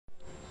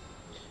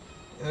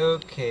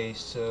Okay,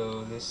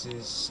 so this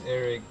is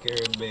Eric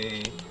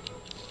Garibay.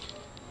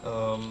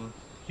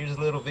 Here's a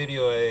little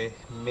video I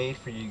made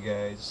for you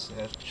guys.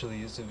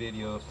 Actually, it's a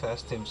video of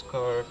Fast Tim's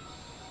car.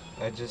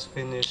 I just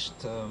finished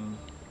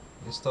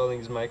installing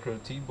his micro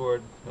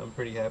T-board. I'm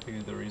pretty happy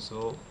with the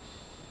result.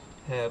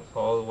 Have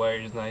all the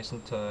wires nice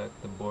and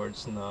tucked. The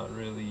board's not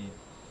really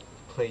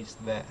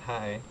placed that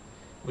high.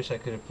 Wish I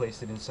could have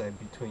placed it inside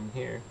between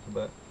here,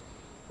 but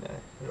nah,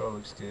 it all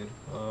looks good.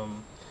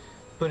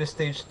 Put a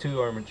stage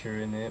 2 armature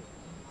in it.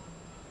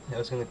 I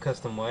was going to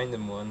custom wind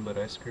him one, but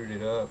I screwed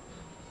it up.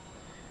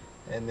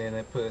 And then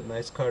I put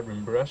nice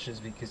carbon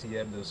brushes because he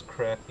had those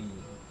crappy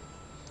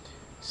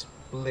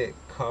split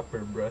copper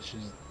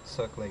brushes that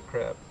suck like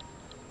crap.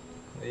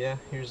 But yeah,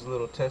 here's a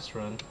little test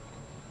run.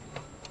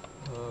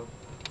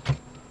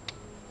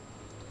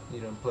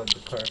 Need to unplug the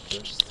car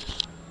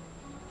first.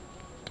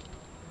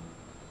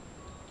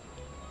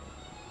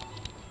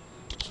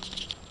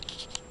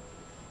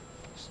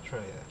 Let's try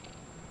that.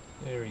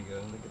 There we go,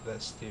 look at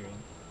that steering.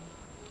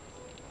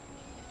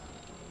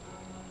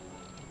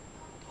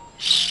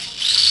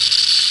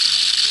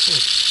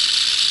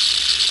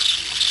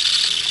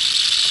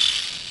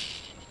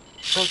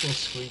 Something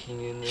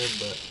squeaking in there,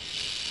 but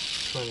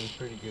it's running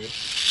pretty good.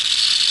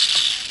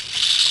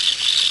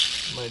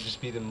 Might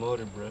just be the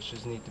motor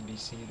brushes need to be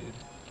seated.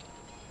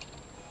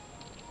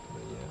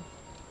 But yeah,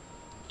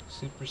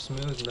 super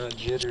smooth, not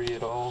jittery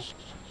at all.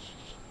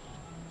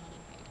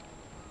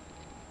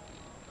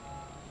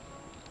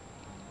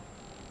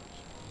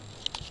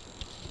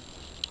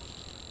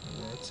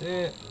 And that's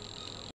it.